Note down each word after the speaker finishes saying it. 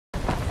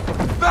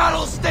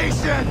Battle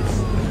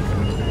stations!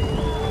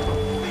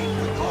 Meet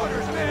the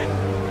quarters, men!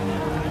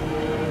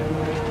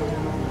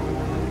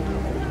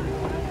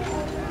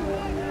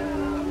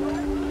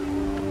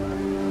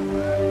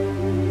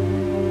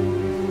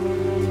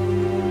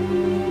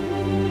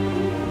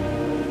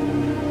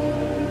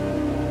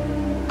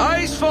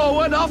 Eyes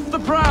forward, off the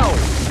prowl!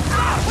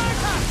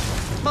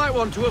 Might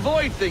want to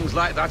avoid things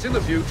like that in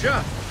the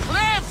future.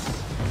 Cliffs!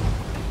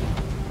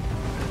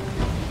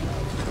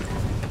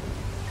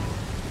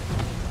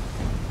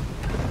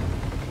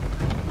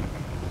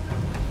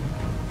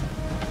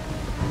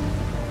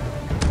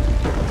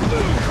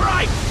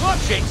 Right!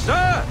 Watch it,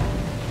 sir!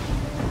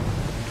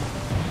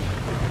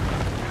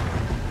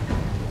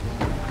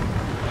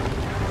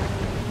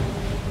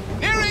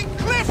 Nearing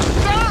cliffs,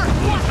 sir!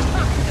 What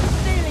kind of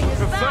sailing is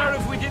Prefer that?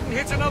 if we didn't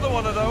hit another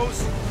one of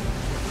those.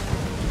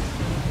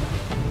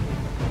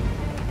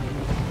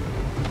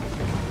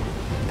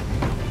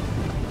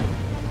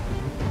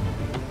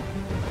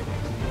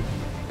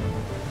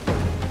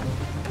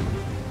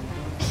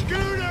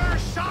 Schooner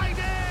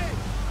sighted!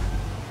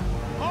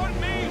 On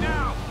me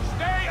now!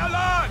 Stay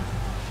alert!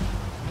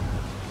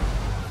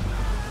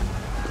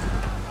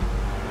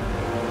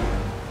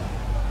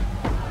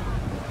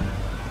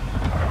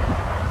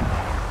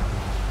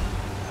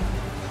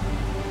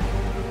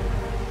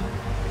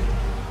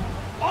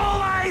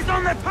 All eyes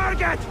on the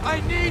target! I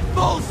need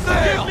full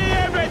sail! Give me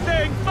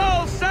everything!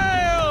 Full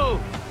sail!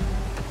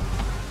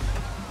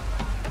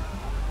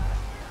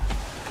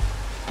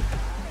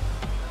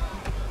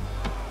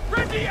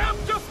 Ready up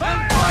to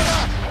fire!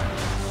 Fire!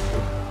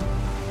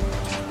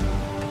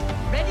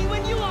 Ready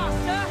when you are,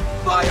 sir.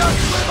 Fire,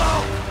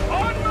 swivel!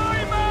 On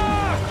my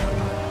mark!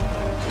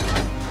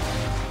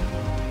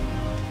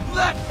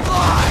 Let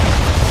fly!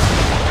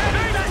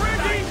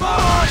 Ready!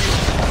 March!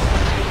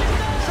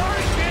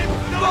 Sorry, kid!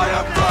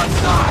 Fire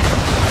broadside!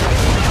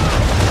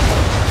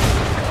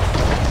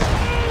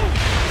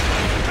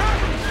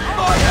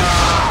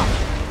 Fire!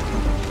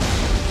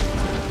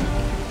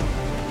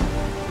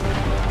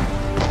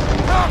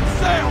 Half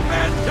sail,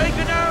 men!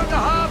 Taken down the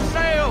half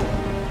sail!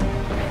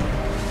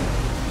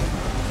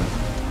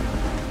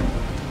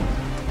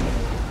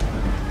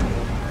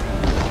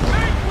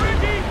 Make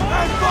ready,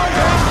 And boys!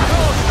 fire!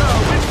 Torso,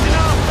 whipped in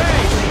our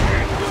face!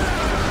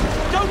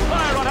 Don't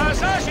fire on her,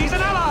 sir! She's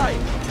an ally!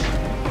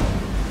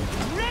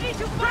 Ready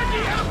to Ready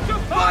fire. up to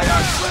Fire,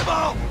 fire!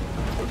 swivel!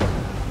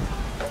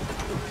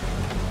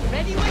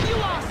 Ready when you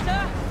are,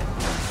 sir.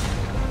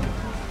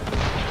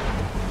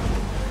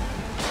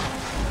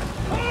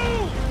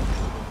 Move!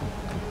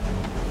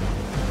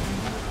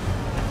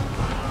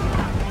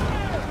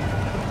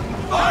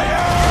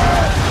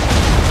 Fire!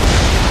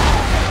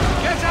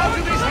 Get out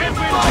of this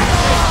headwind!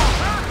 Back up!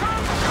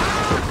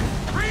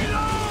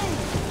 Reload!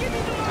 Give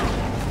me the mark.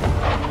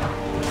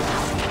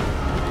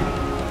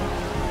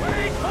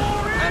 Wait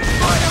for it! And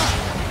fire!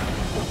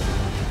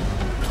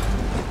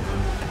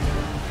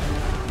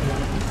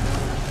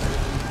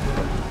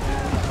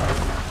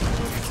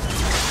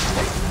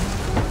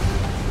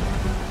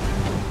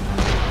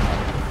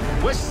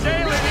 We're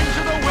sailing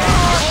into the wind!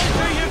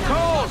 Alter your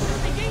course!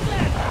 Pacific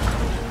England.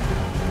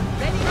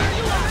 Ready when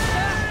you are,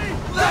 sir.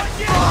 Let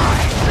fly!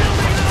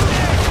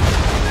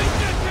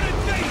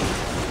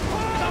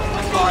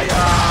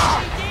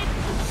 Fire!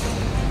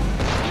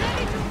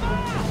 Ready to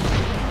fire.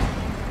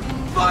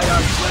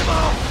 Fire,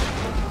 swivel!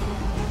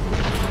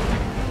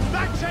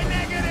 That's a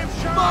negative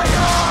shot!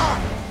 Fire!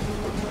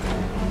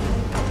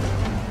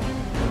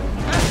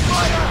 And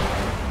fire!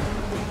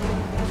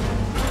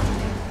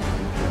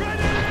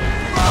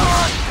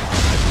 March!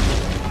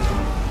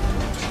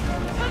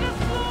 To the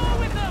floor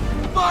with them.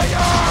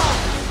 Fire!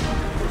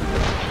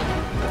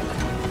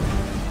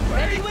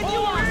 Ready when you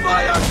are, sir.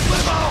 Fire,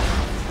 swivel!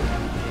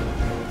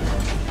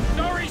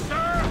 Sorry,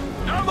 sir!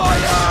 No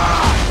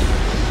Fire!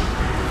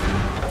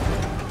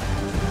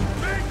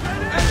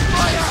 And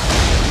fire!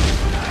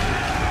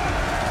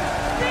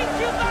 Sink,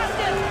 you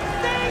bastard.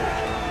 Sink.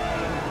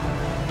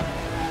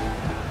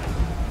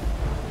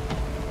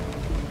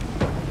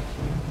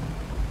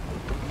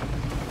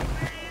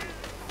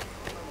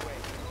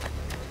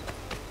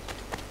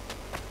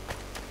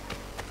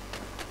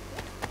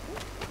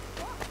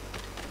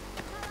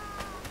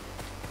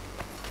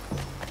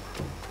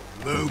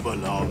 Move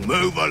along,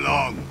 move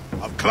along.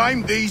 I've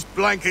claimed these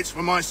blankets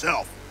for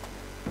myself.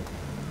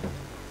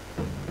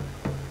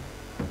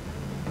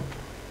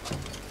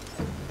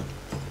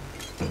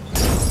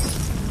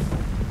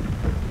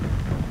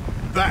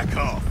 Back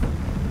off.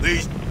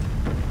 These...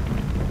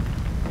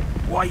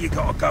 Why you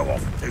gotta go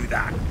off and do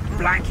that?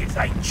 Blankets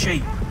ain't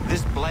cheap.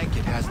 This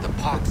blanket has the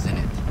pox in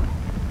it.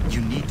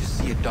 You need to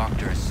see a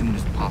doctor as soon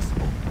as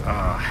possible.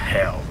 Ah,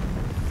 hell.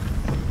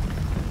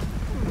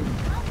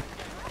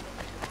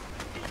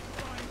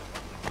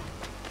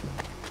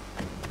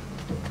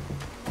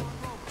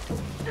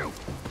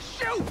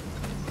 Shoot!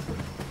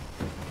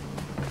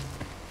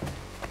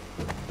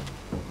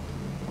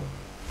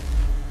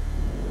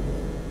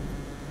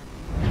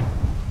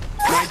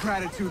 My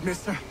gratitude,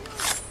 mister.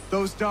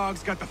 Those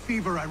dogs got the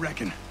fever, I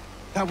reckon.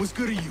 That was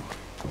good of you.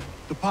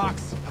 The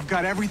Pox have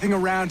got everything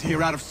around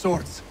here out of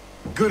sorts.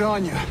 Good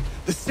on you.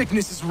 The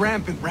sickness is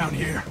rampant round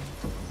here.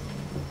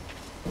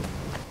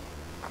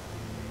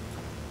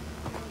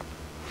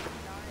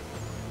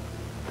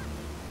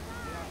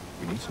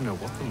 We need to know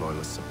what the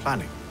Loyalists are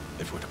planning,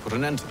 if we're to put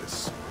an end to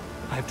this.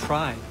 I've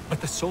tried, but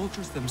the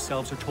soldiers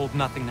themselves are told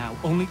nothing now,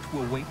 only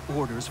to await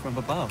orders from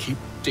above. Keep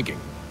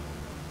digging.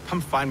 Come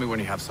find me when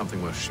you have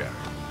something worth sharing.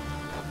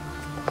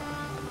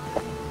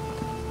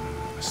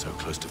 We're so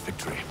close to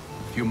victory.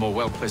 A few more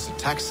well-placed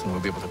attacks and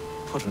we'll be able to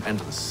put an end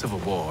to the Civil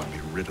War and be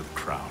rid of the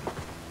Crown.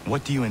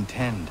 What do you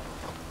intend?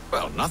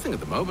 Well, nothing at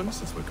the moment,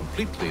 since we're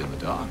completely in the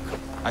dark.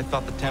 I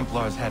thought the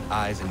Templars had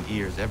eyes and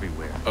ears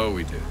everywhere. Oh,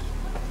 we did.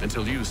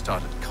 Until you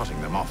started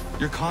cutting them off.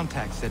 Your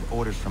contact said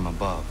orders from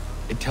above.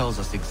 It tells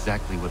us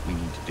exactly what we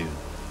need to do.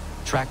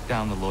 Track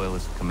down the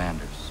Loyalist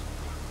commanders.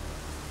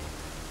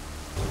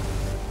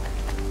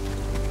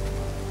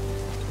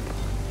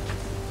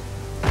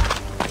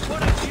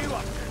 What are you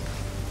up to?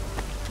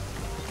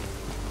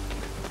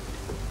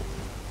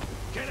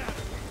 Get out of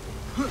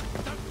here.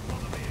 Don't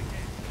bother me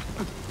again.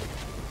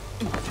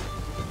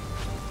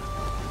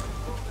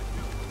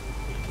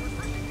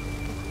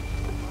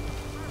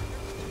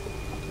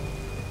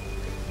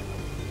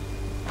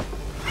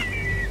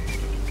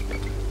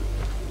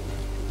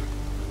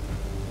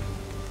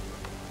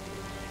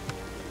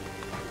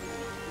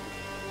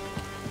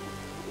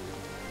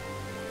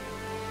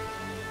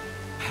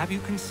 Have you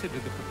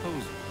considered the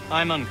proposal?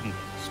 I'm unconvinced.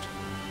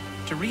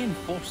 To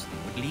reinforce them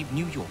would leave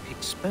New York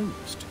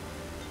exposed.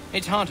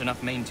 It's hard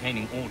enough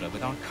maintaining order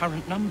with our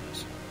current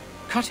numbers.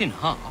 Cut in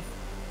half.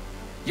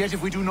 Yet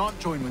if we do not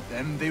join with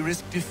them, they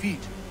risk defeat.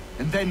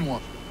 And then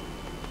what?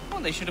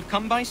 Well, they should have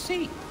come by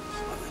sea.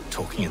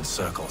 Talking in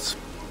circles.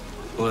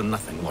 We'll learn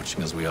nothing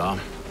watching as we are.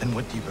 Then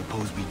what do you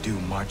propose we do?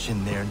 March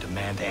in there and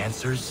demand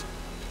answers?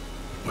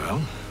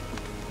 Well,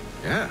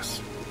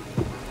 yes.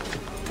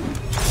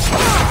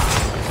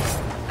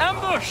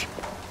 Ambush!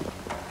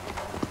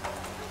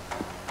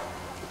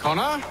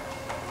 Connor?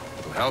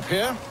 Little help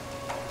here?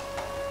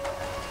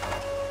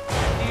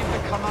 Keep the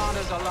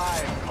commanders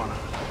alive, Connor.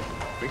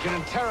 We can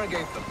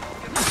interrogate them.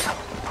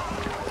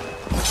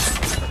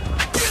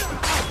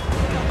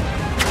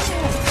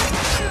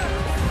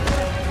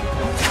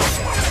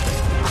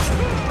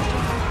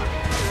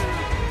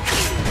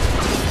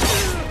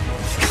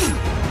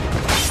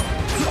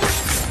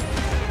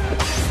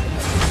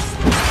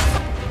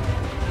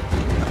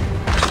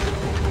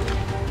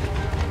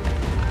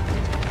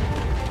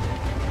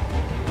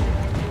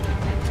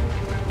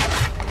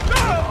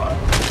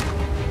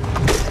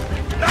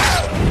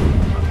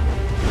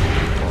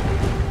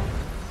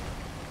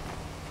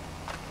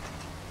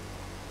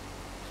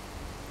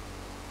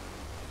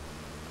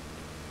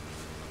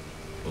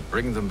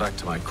 Bring them back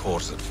to my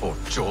quarters at Fort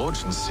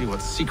George and see what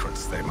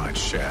secrets they might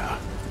share.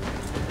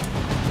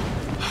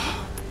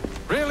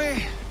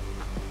 Really?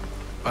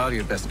 Well,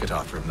 you'd best get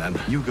after him then.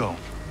 You go.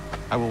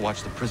 I will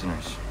watch the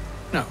prisoners.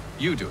 No,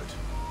 you do it.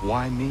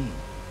 Why me?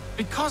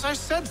 Because I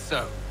said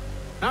so.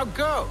 Now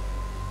go.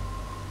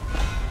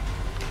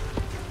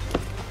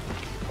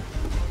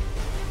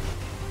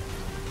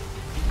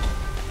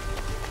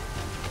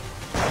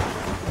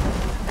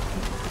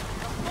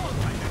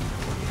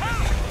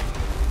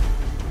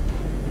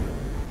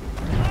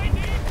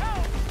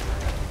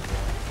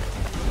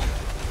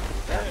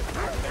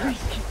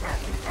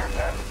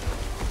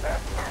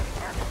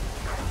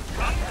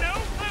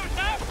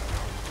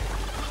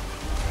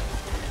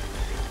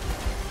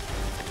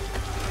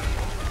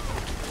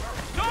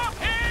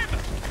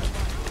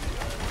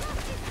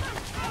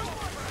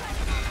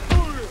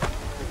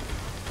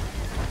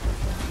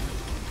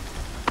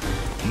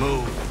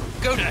 Move.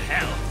 Go to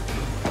hell!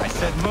 I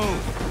said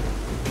move.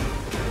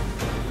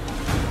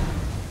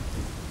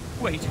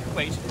 Wait.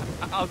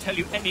 I'll tell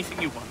you anything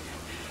you want.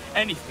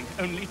 Anything,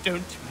 only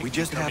don't make We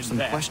just me go have in some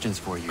there. questions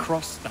for you.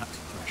 Cross that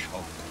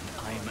threshold,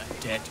 and I am a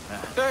dead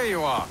man. There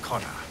you are,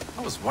 Connor.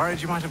 I was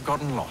worried you might have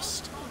gotten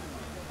lost.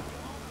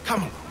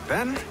 Come on,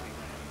 Ben.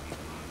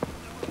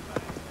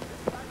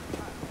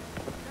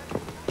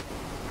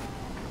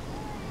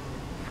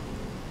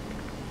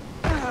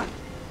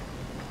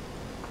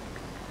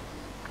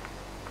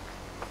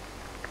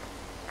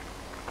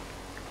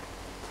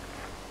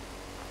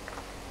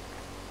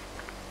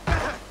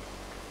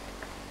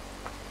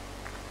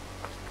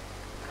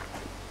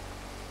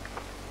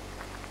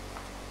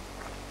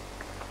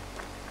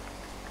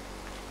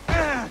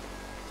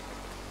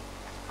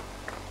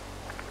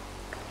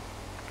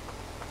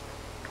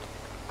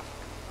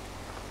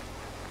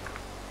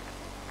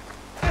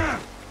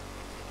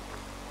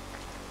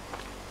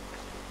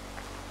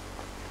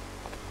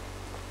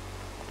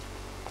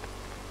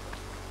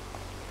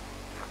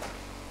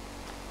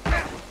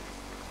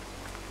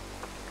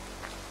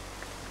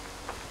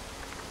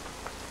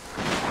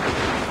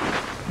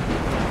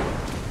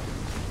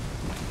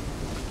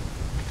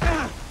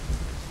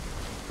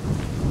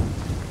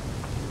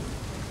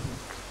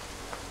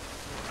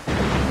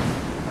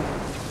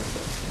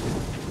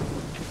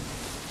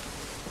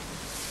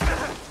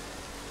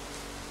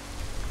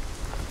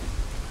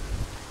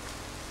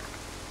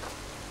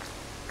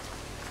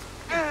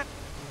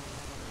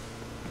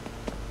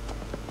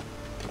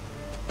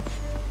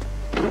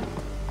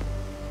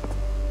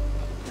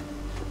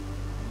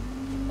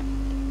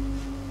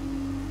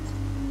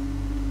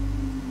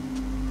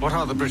 What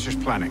are the British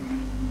planning?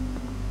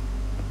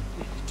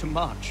 To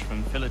march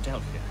from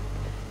Philadelphia.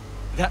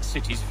 That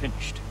city's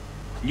finished.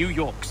 New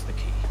York's the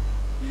key.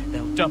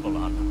 They'll double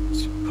our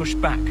numbers, push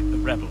back the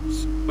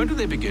rebels. When do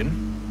they begin?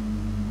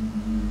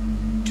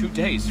 2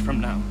 days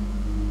from now.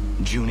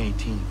 June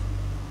 18th.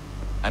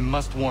 I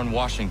must warn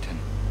Washington.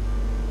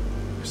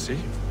 You see?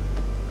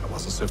 That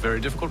wasn't so very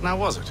difficult now,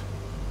 was it?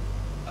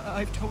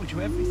 I've told you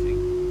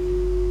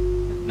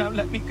everything. Now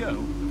let me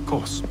go. Of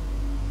course.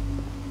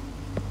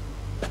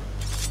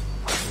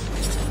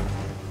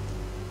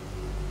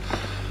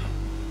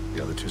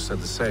 The other two said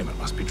the same. It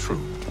must be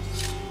true.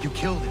 You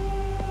killed him.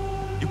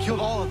 You killed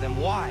all of them.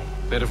 Why?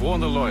 They'd have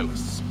warned the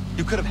Loyalists.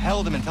 You could have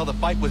held him until the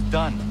fight was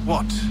done.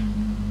 What?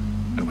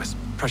 And waste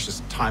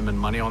precious time and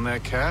money on their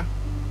care?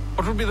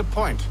 What would be the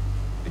point?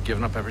 They'd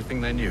given up everything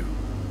they knew.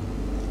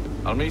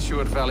 I'll meet you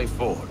at Valley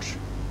Forge.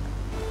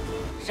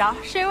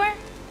 Joshua?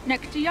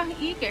 Next to young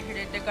eager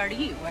the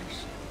Gardi was.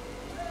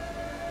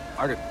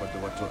 Arctic put the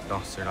what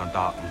don't sit on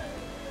Dalton.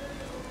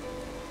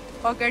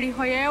 Gardi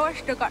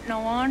Hoyewas to got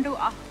no one to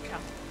after.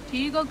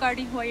 Tigo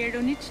Gardi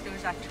Hoyer needs to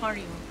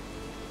Zatarium.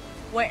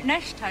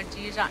 Witness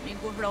Taji is at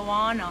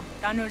Niguhlawana,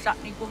 Danus at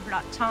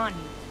Niguhlatani.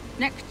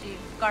 Next year,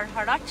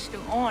 Garharats to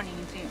Oni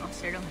in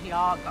Serum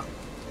Hiaga.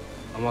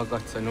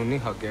 Amagatsanuni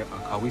Hage,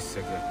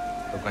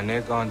 Akawisege, the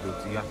Ganegan do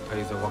the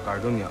Pays of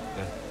Wagardunia.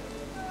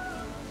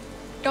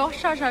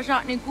 Dosha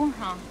Jat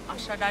Niguha,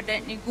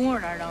 Asadadet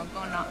Nigura,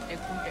 Gona de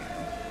Kude.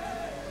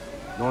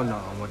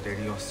 Nona,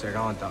 Amaderio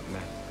Seranda me.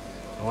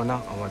 Nona,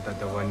 Amada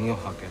the Wanio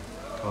Hage,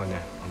 Tone,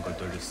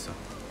 Angodorissa.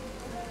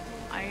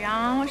 I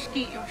am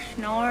ski your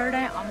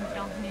snorre,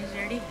 don't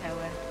misery,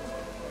 however.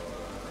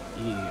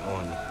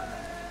 On.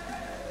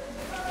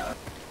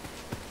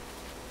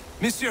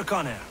 Monsieur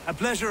Connor, a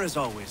pleasure as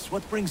always.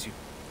 What brings you?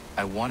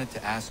 I wanted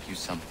to ask you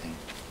something.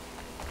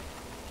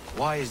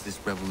 Why is this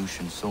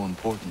revolution so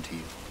important to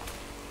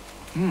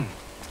you?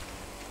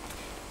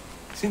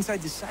 Since I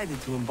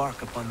decided to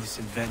embark upon this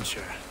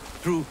adventure,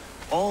 through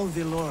all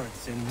the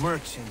lords and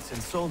merchants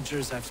and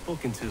soldiers I've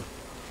spoken to,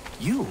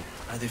 you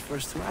are the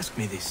first to ask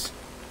me this.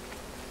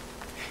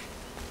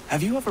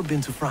 Have you ever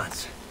been to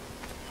France?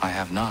 I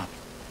have not.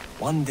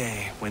 One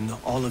day, when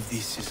all of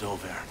this is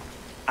over,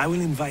 I will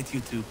invite you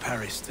to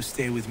Paris to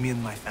stay with me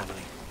and my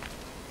family.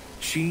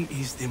 She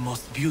is the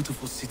most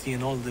beautiful city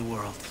in all the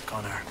world,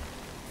 Connor.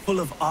 Full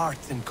of art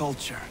and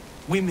culture,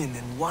 women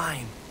and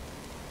wine.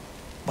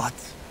 But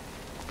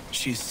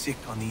she's sick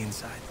on the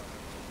inside.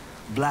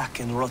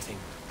 Black and rotting.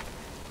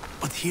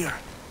 But here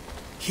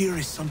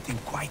is something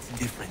quite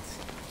different.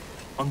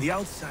 On the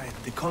outside,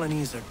 the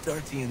colonies are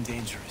dirty and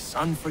dangerous,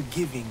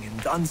 unforgiving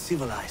and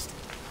uncivilized.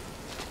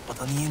 But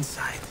on the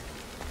inside,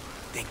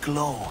 they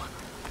glow.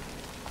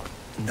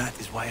 And that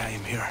is why I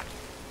am here.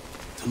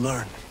 To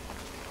learn.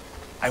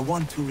 I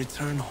want to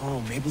return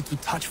home, able to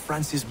touch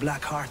France's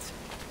black heart,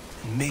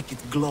 and make it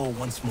glow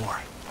once more.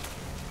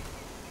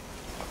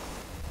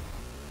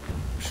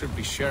 We should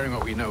be sharing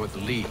what we know with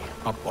Lee,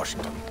 not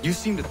Washington. You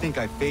seem to think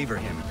I favor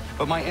him,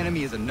 but my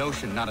enemy is a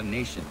notion, not a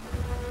nation.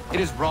 It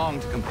is wrong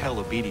to compel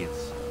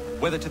obedience,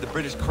 whether to the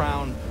British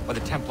Crown or the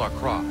Templar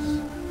Cross.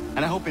 And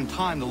I hope in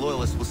time the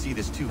Loyalists will see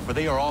this too, for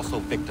they are also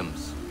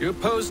victims. You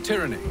oppose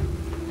tyranny,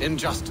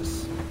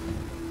 injustice.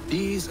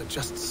 These are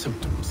just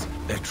symptoms.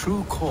 Their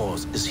true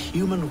cause is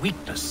human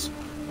weakness.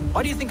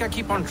 Why do you think I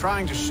keep on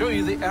trying to show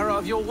you the error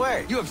of your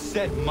way? You have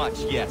said much,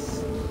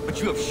 yes, but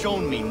you have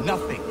shown me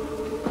nothing.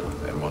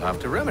 Then we'll have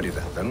to remedy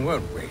that, then,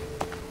 won't we?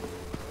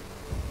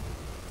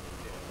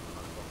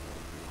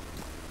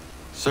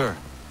 Sir.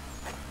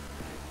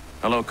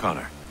 Hello,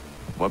 Connor.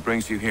 What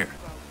brings you here?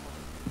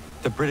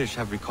 The British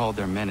have recalled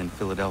their men in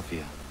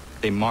Philadelphia.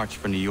 They march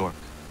for New York.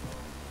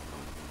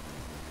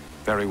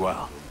 Very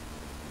well.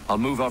 I'll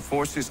move our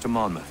forces to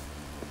Monmouth.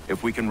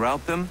 If we can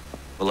rout them,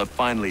 we'll have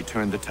finally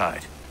turned the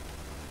tide.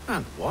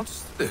 And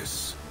what's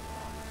this?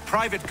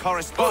 Private Oh, of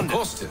correspondence.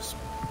 course it is.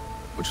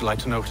 Would you like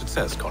to know what it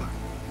says, Connor?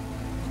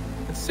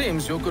 It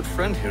seems your good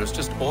friend here has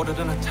just ordered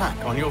an attack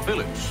on your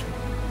village.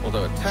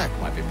 Although attack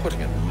might be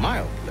putting it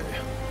mildly.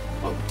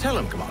 Well, tell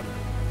him, Commander.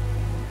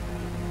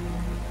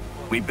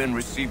 We've been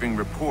receiving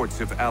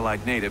reports of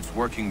Allied natives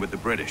working with the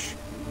British.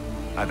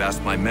 I've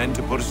asked my men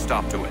to put a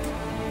stop to it.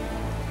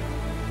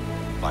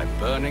 By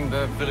burning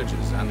their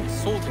villages and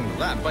salting the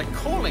land, by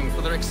calling for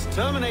their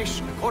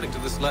extermination, according to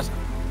this letter.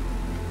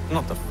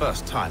 Not the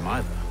first time,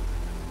 either.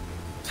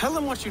 Tell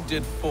them what you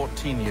did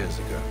 14 years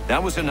ago.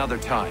 That was another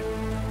time.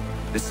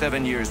 The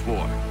 7 Years'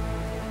 War.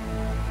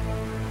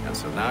 And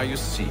so now you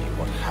see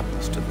what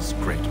happens to this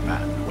great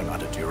man when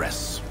under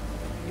duress.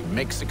 He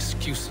makes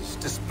excuses,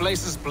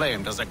 displaces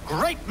blame, does a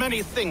great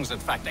many things, in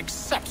fact,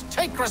 except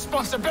take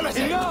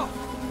responsibility. Enough!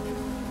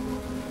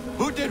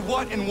 Who did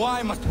what and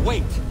why must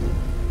wait.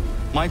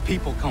 My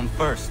people come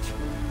first.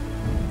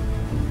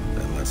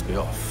 Then let's be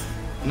off.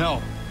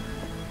 No.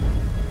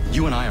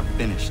 You and I are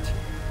finished.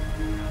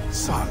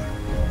 Son.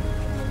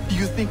 Do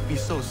you think me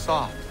so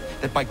soft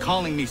that by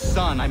calling me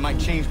son, I might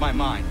change my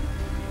mind?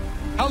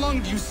 How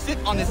long do you sit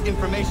on this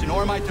information,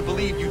 or am I to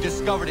believe you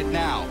discovered it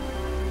now?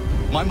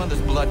 My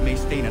mother's blood may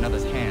stain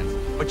another's hands,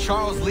 but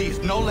Charles Lee is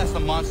no less a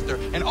monster,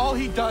 and all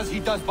he does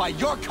by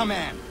your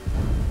command.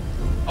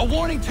 A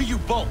warning to you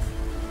both.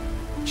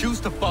 Choose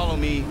to follow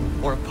me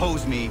or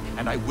oppose me,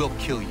 and I will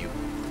kill you.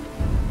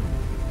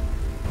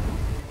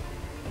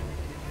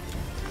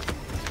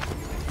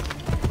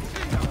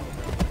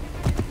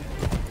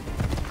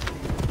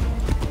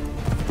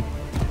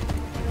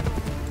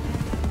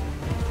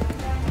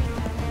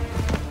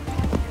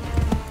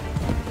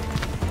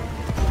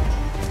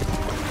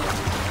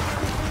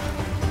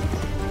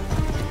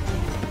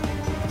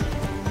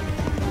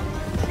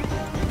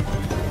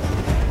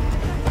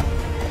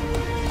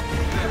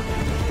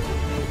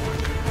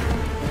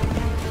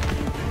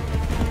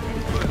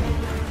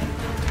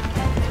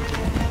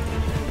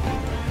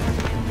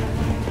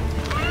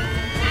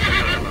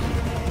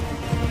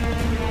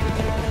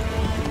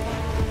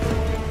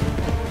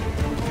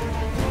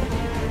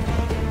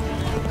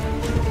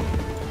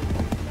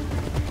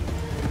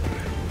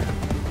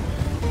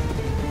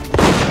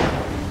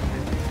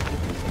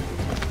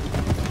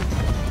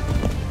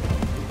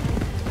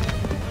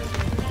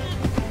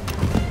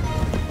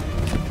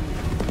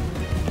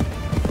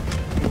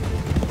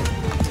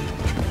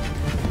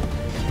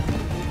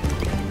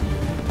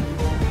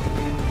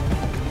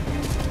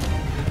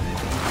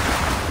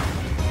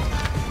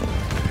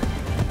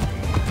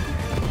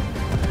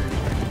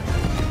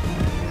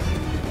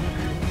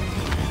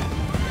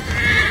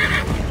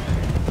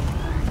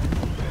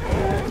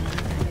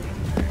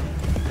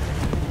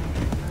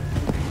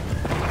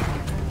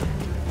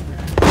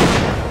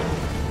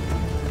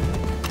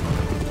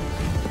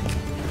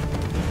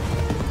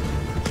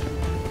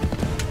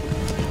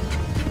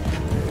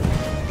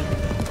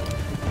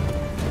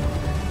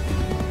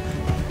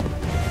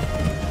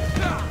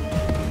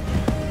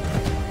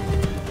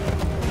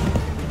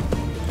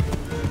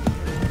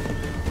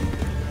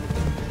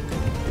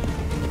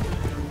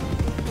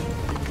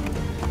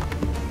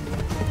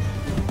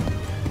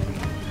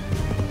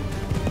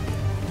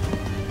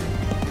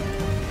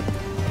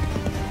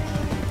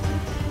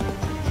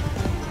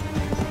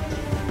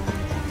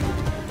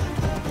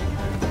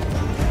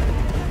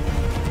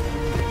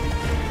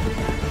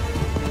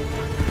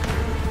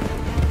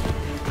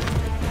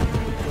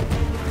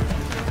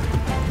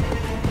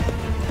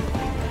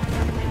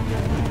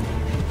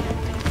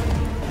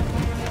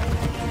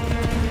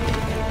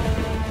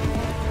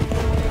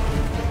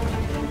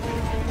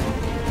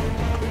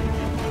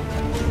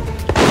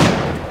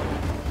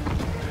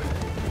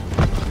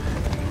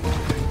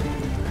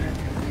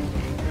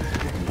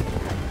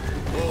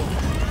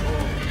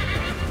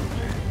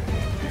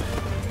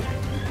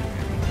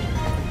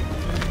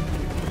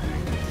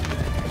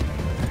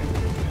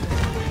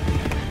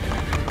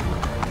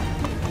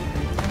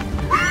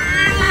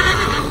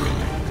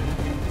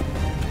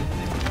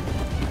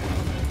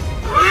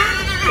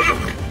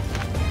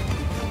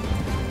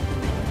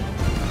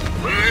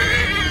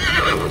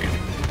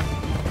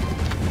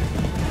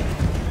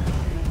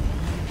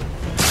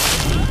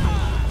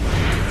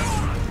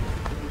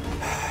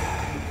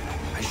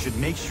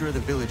 Make sure the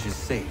village is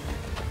safe.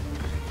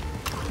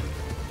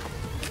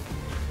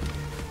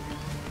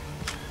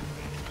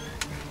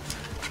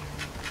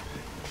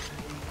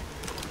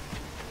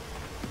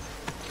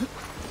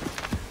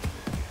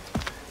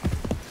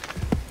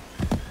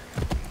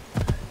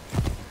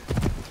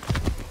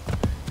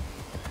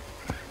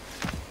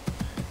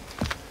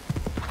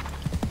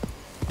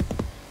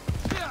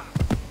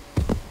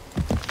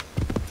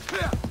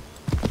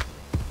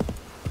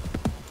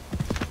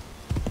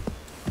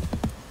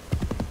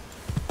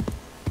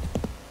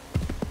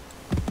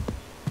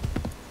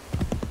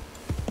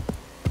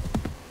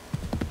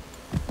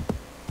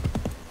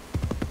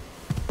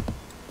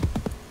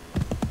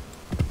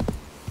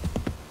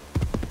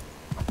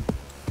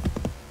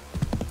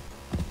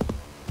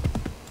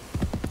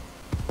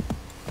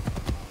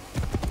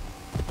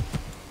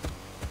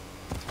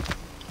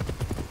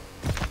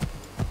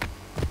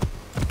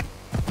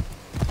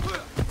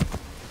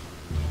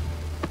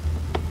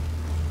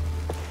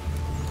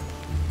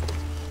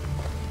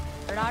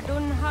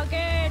 Radun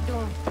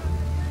hagedun.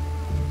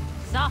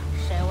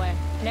 Zahsewe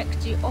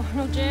nekti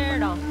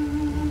ohnujera.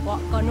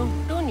 Wakanu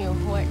tunyu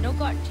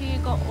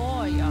huedogati go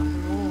oya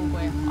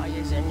rungwe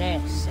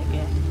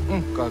ayezenesege.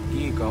 Ka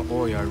giga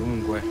oya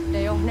rungwe.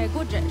 De ohne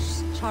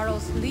gujes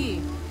Charles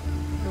Lee.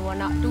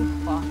 Luana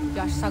tupa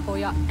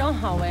yasagoya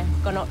donhawe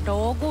kono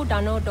dogu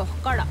dano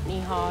dohkara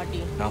ni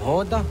hadi.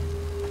 Nahoda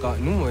ka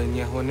nuwe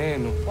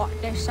nyehonenu. Wa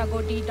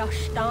desagodi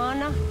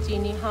dashtana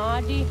tini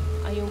hadi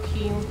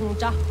ayunkiyun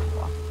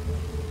hunjahwa.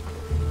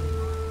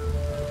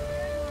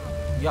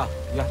 Ya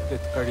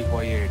tet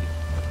wayeri.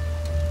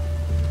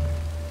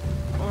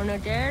 Ona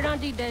dera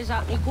di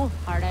desa niku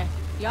hare.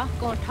 Ya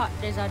ko that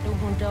desa du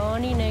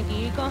hundoni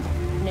negiga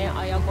ne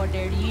ayago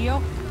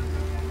derio.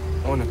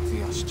 Ona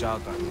ti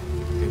asjaga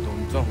de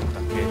donzo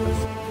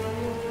taketas.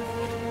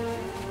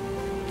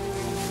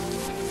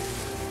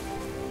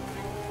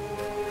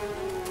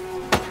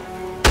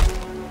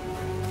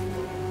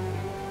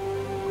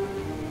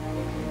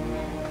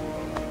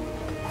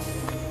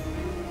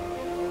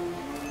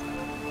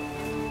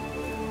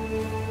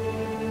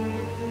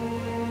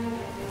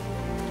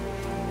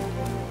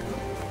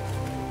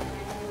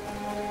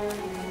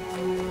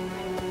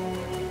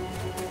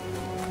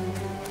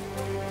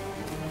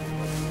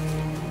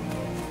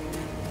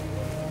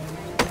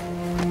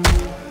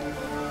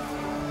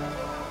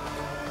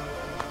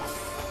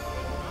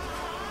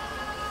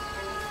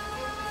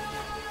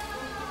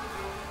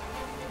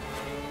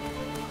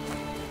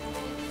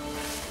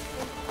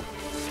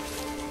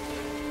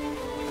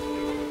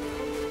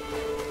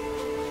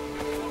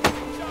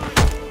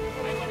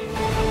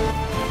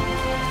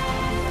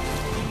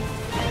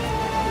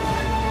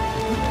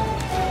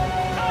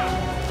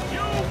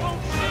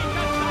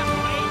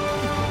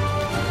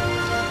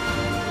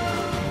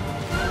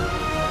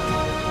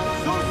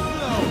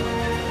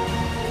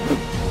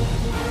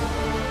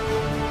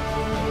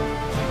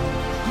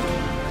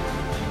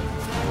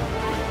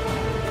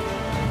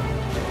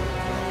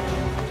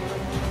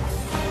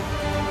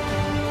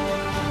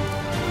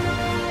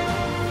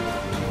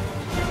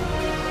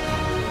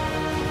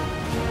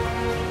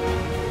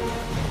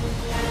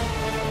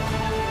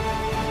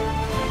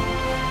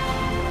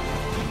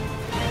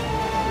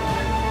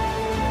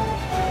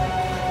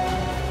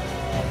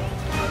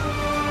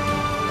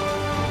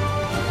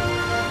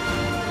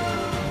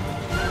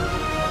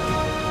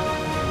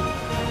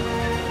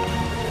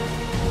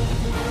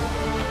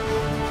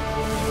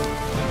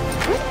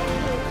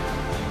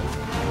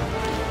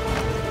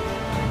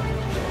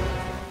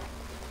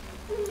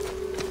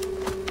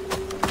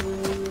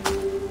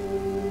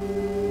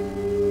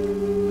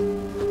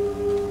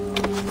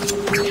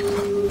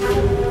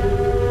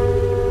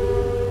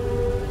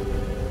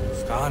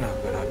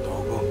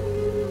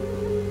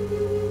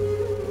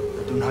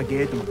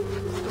 hagedum.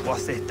 The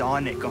was it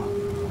Danica.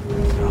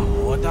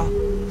 Rahoda?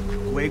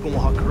 Gwego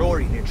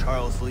Hakrori near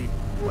Charles Lee.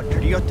 What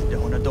Triot the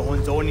Hona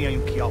Donzonia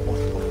in Kiapo.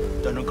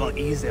 Donagon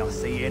easy, I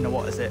say,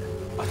 what is it?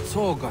 A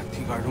toga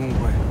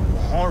Tigarungwe.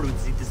 Harud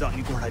zit is on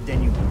Nigura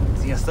Denu.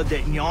 The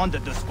Asade Nyanda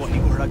the Squat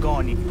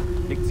Niguragani.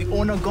 Like the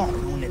owner gone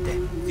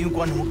runete. The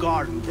one who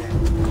guard there.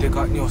 They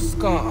got no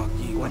scar.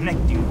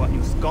 Connecting what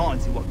new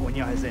scans, what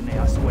Gonya has in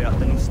a swear at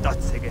the new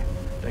Statsege.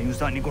 The new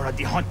Sanigura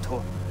di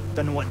Hunto.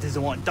 Then what does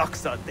want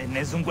ducks out there?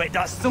 Nezungwe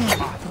da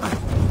Summa.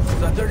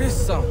 That there is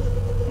some.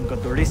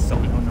 Got there is some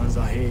on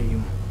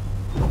Zahim.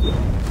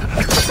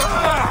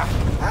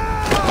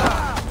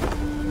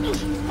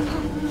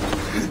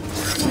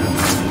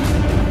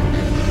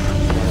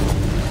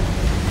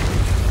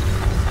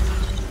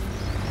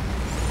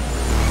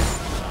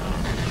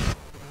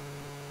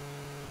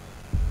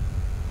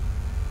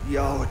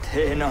 Yo,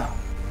 Tena.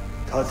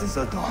 Dat is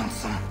a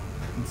dansum.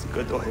 It's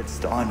good to hit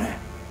Stane.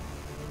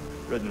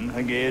 Redden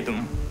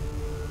Hagedum.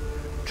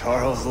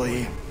 Charles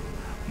Lee.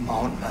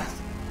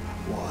 Monmouth.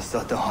 Was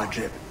that the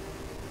Hajib?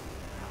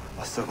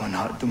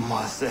 Asagonat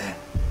Dumase.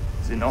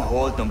 Zina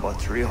Hodum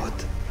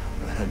Batriot.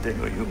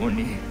 Renadego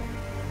Yuni.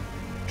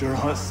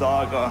 Jura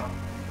Saga.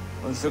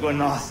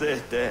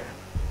 Asagonasete.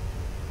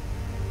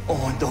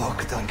 On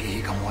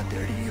Doctangi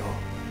Gamoterio.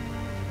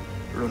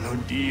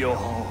 Runudio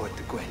Hot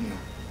Gwenu.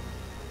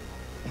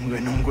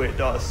 Ungenungue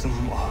da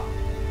Summa.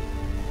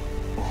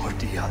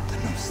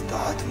 Ordiatanum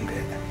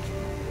Statunge.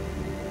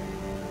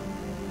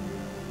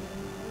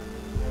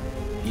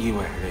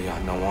 Iwe ya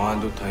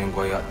Nawandu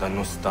Taingoya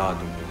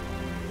Danustadum.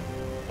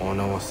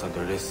 Ona was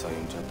Sadarissa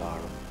in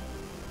Jadaro.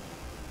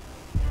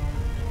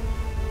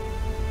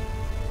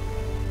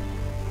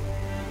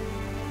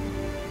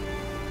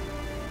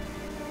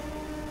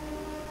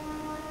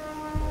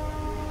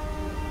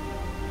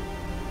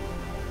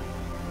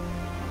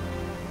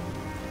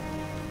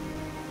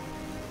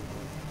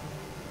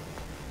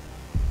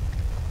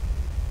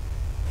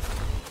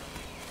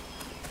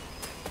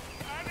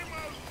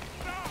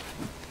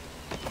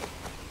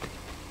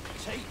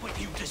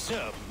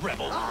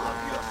 Rebel!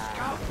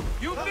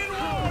 You've been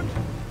warned!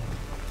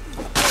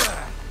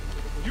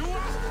 You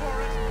asked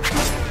for it!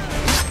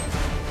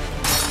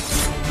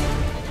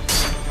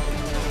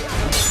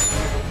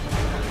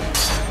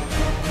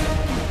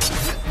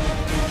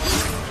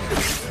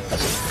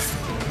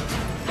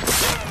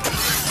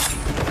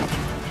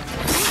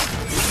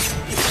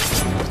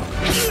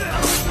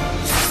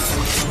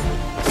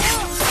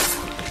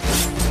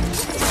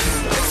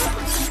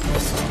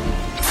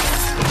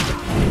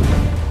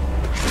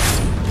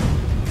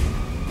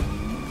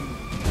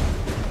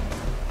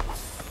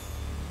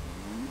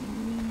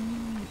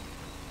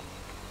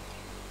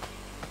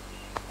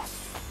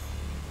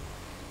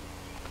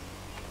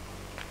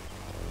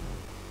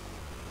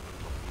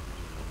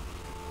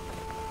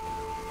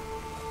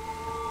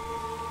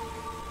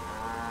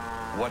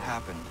 What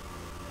happened?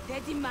 They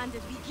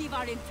demanded we give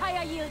our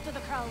entire yield to the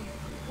crown.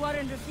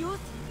 Warren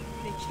refused.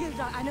 They killed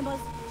our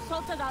animals,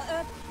 salted our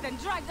earth, then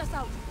dragged us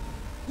out.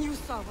 You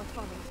saw what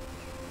followed.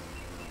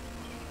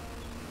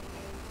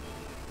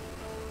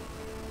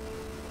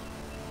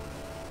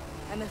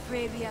 I'm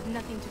afraid we have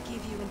nothing to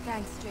give you in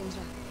thanks,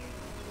 stranger.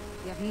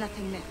 We have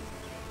nothing left.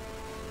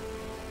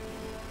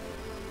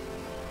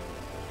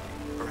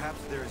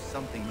 Perhaps there is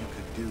something you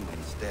could do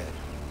instead.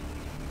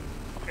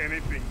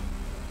 Anything.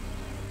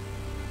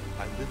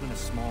 I live in a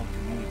small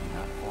community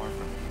not far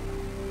from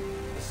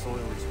here. The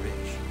soil is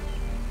rich.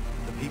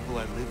 The people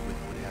I live with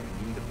would have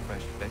need of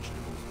fresh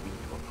vegetables,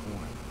 wheat, or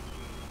corn.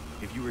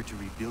 If you were to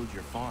rebuild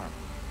your farm,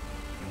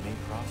 you may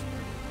prosper.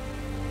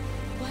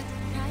 What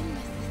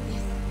kindness is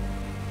this?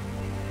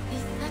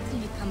 This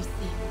certainly comes in.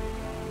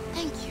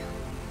 Thank you.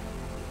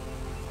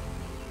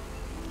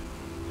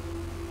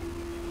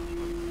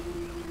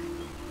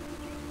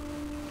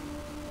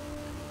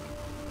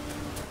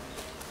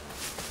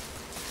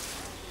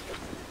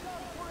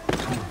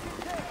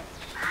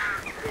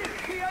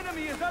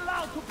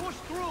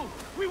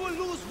 We will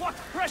lose what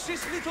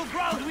precious little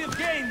ground we have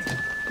gained.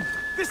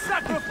 The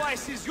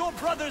sacrifices your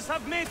brothers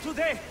have made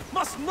today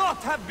must not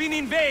have been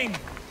in vain.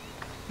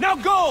 Now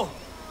go!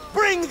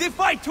 Bring the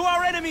fight to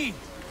our enemy!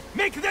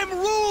 Make them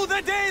rue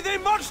the day they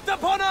marched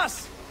upon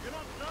us! You're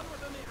not done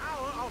within the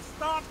hour, I'll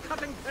start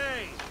cutting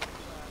pay.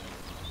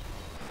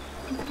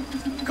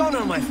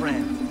 Connor, my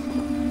friend.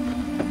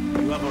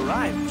 You have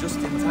arrived just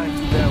in time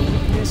to bear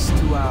witness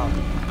to our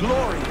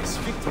glorious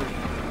victory.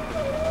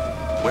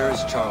 Where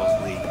is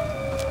Charles Lee?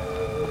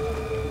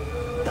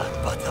 That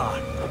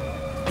Batar.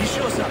 He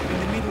shows up in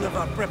the middle of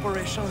our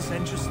preparations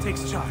and just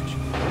takes charge.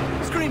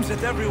 Screams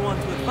at everyone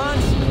to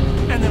advance,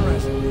 and the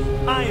rest.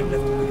 I am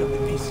left to pick up the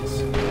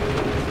pieces.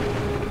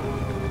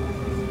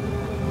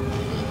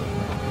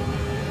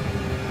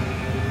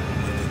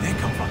 Where did they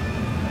come from?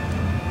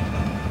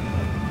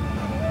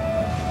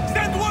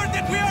 Send word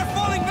that we are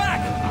falling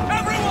back!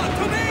 Everyone,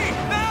 to me!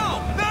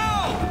 Now!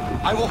 Now!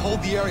 I will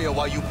hold the area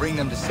while you bring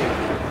them to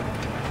safety.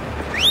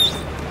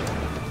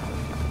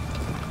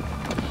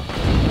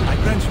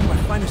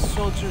 banished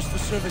soldiers to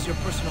serve as your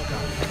personal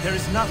guard. There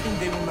is nothing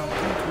they will not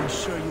do to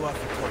ensure you are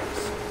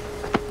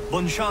victorious.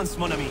 Bonne chance,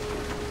 mon ami.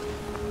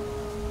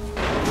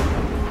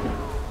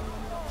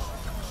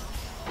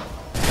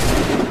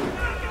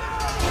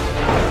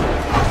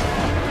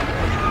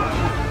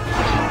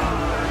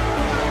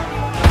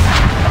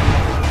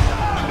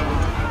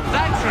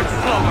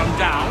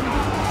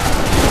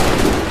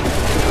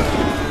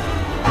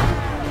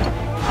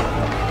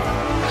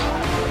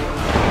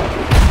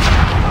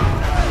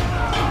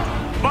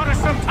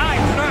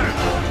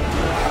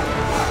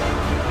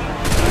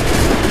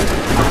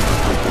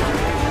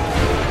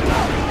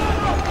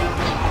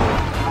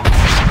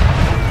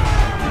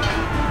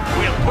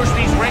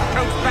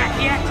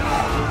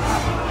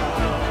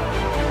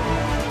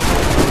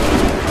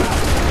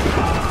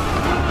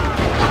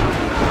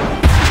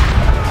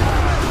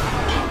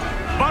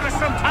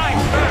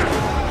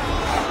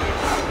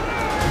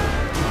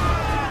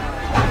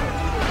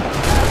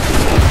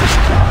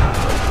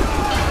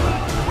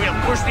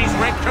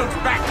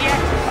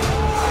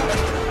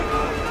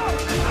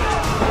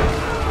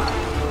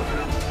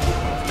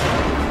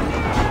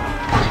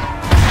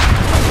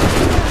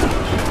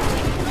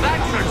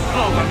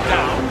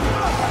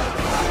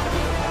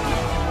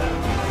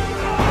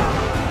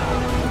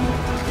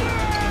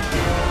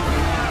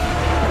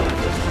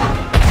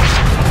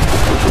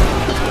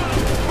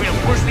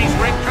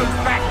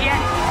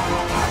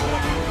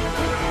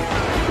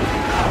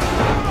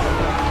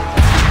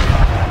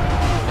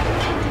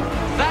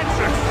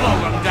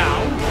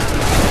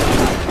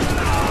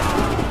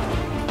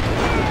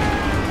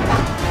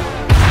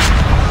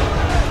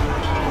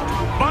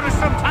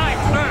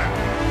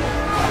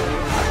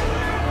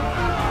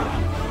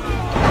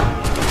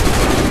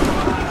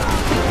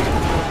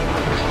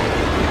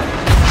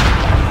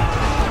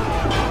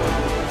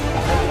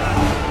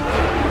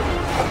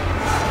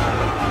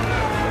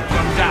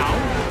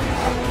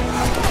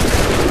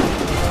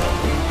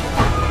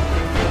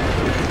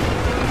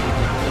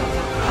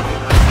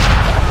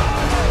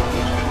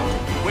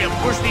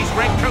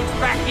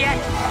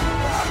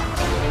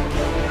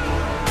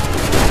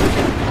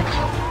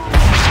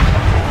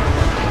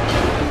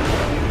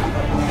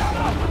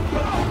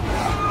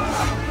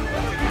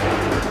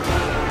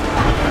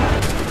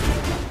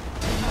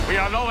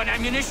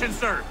 Ammunition,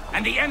 sir,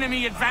 and the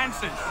enemy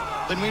advances.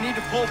 Then we need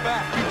to pull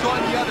back,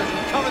 rejoin the others,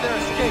 and cover their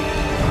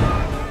escape.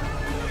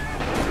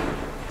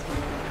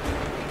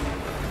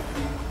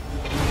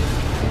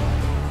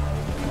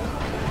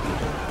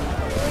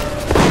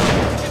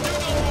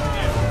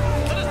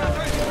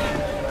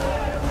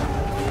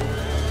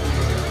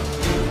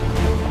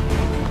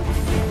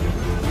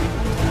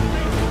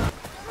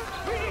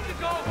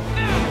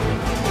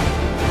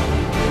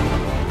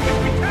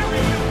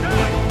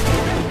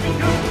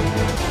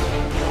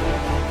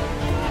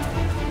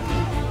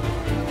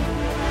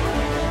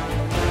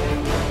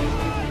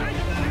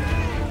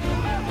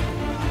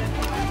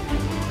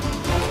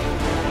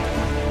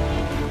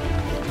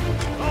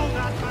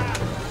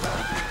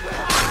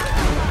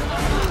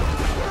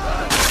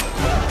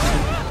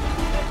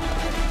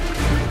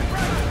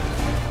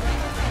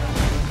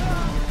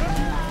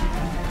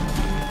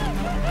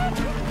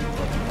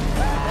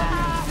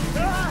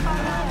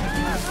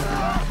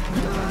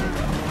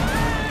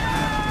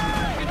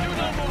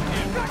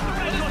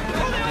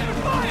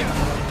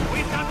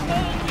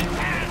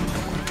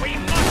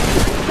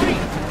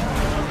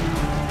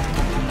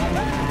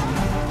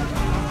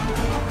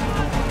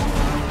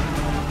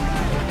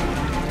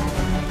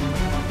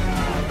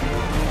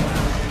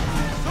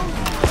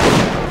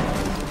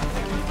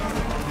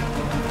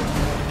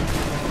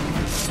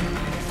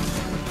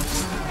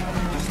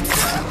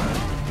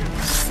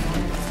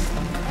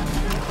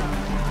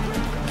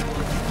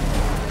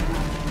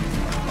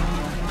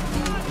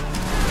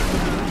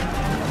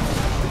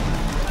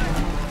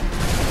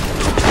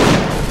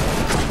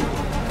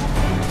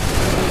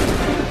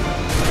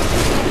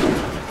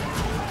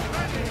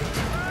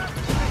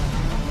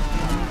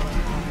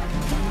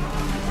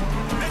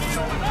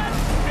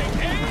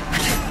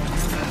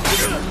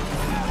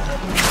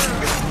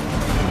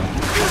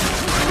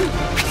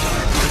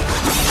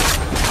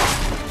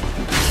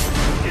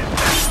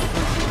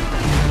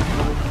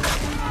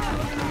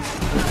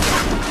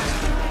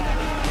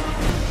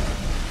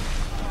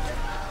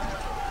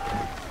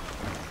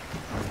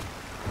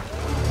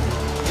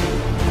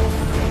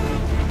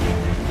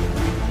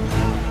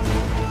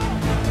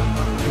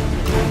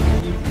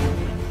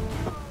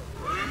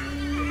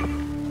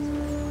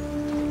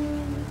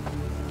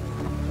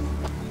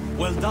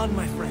 Well done,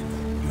 my friend.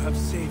 You have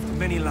saved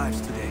many lives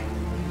today.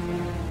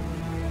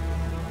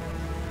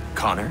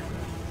 Connor?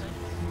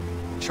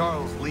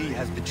 Charles Lee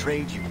has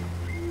betrayed you.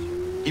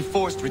 He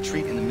forced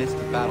retreat in the midst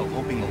of battle,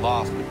 hoping the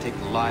loss would take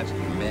the lives of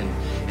your men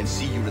and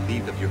see you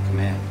relieved of your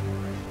command.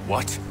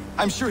 What?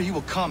 I'm sure he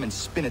will come and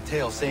spin a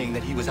tale saying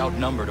that he was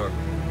outnumbered or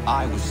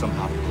I was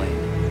somehow to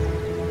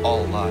blame.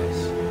 All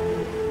lies.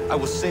 I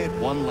will say it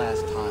one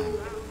last time.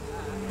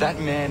 That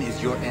man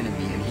is your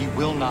enemy, and he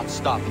will not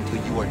stop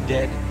until you are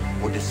dead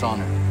or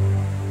dishonored.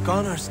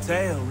 Connor's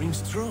tale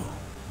rings true.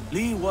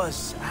 Lee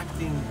was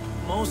acting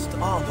most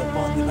odd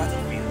upon the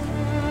battlefield.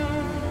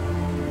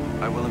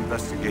 I will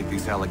investigate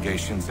these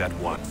allegations at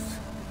once.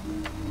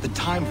 The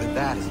time for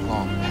that is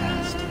long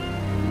past.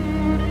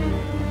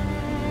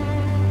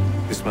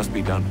 This must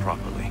be done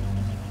properly,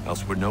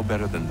 else we're no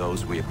better than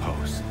those we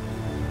oppose.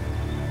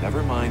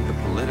 Never mind the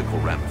political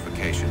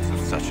ramifications of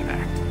such an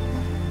act.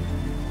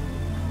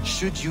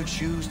 Should you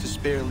choose to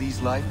spare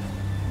Lee's life,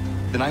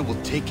 then I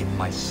will take it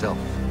myself.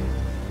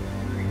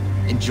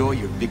 Enjoy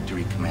your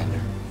victory,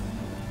 Commander.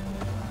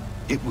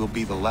 It will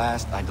be the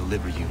last I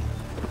deliver you.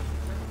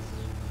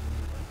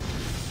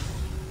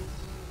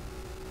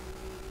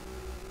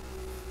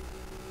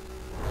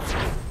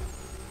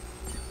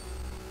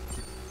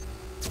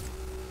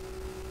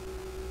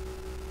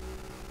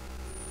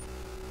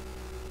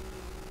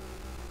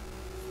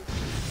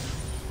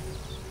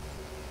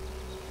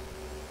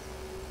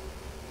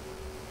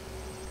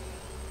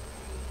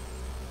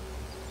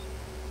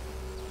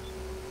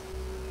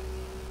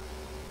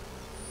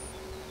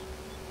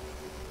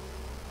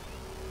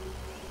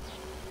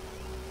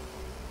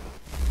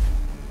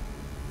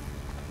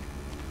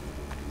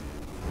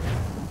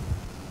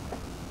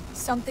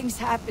 Something's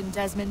happened,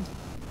 Desmond.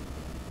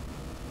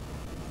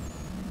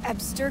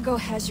 Abstergo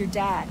has your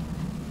dad.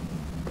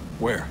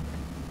 Where?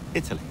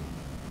 Italy.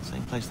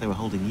 Same place they were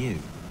holding you.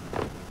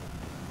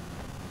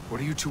 What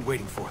are you two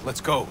waiting for?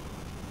 Let's go.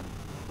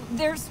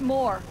 There's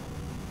more.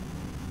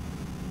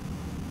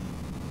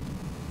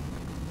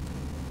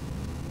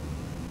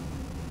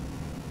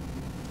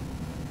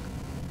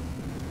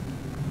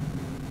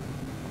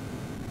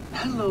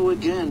 Hello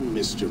again,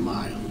 Mr.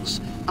 Miles.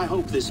 I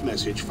hope this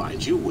message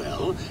finds you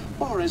well,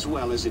 or as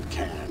well as it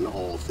can,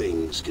 all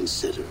things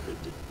considered.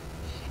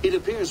 It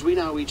appears we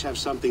now each have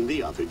something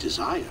the other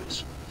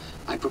desires.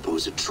 I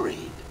propose a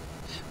trade.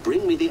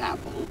 Bring me the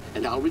apple,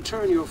 and I'll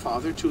return your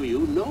father to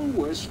you no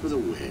worse for the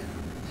wear.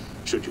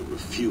 Should you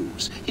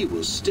refuse, he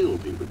will still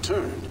be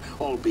returned,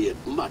 albeit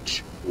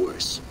much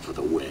worse for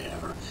the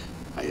wear.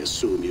 I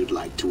assume you'd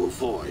like to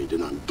avoid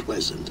an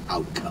unpleasant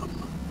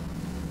outcome.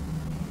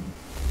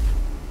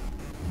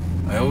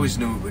 I always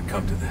knew it would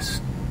come to this.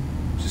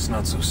 Just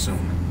not so soon.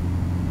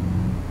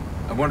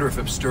 I wonder if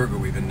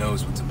Abstergo even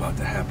knows what's about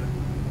to happen.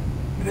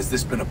 I mean, has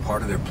this been a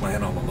part of their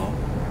plan all along?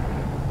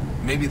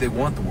 Maybe they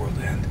want the world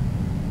to end.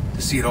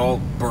 To see it all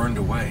burned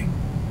away.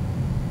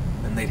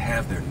 Then they'd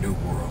have their new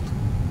world,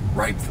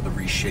 ripe for the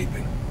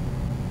reshaping.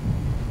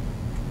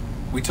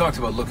 We talked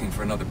about looking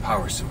for another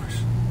power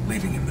source,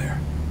 leaving him there.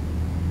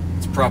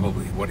 It's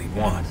probably what he'd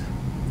want,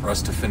 for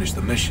us to finish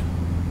the mission.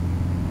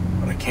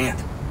 But I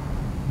can't.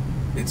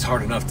 It's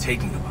hard enough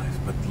taking a life,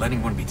 but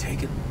letting one be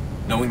taken?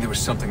 Knowing there was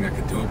something I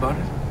could do about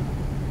it?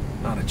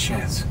 Not a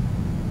chance.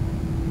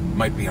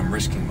 Might be I'm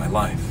risking my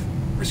life,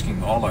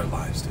 risking all our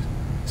lives to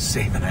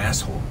save an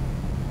asshole.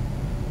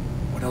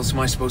 What else am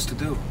I supposed to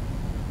do?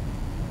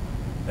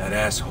 That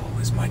asshole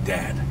is my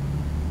dad.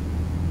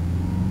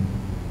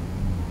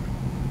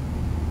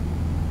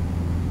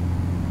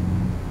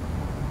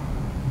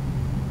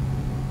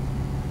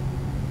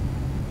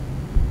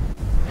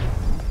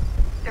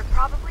 They're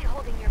probably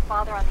holding your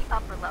father on the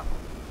upper level.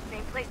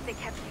 Same place they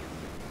kept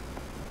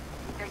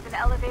you. There's an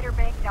elevator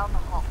bank down the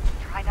hall.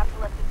 Try not to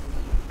let them see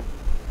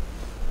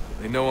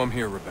you. They know I'm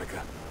here,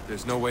 Rebecca.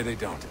 There's no way they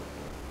don't.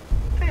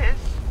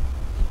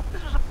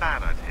 This was a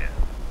bad idea.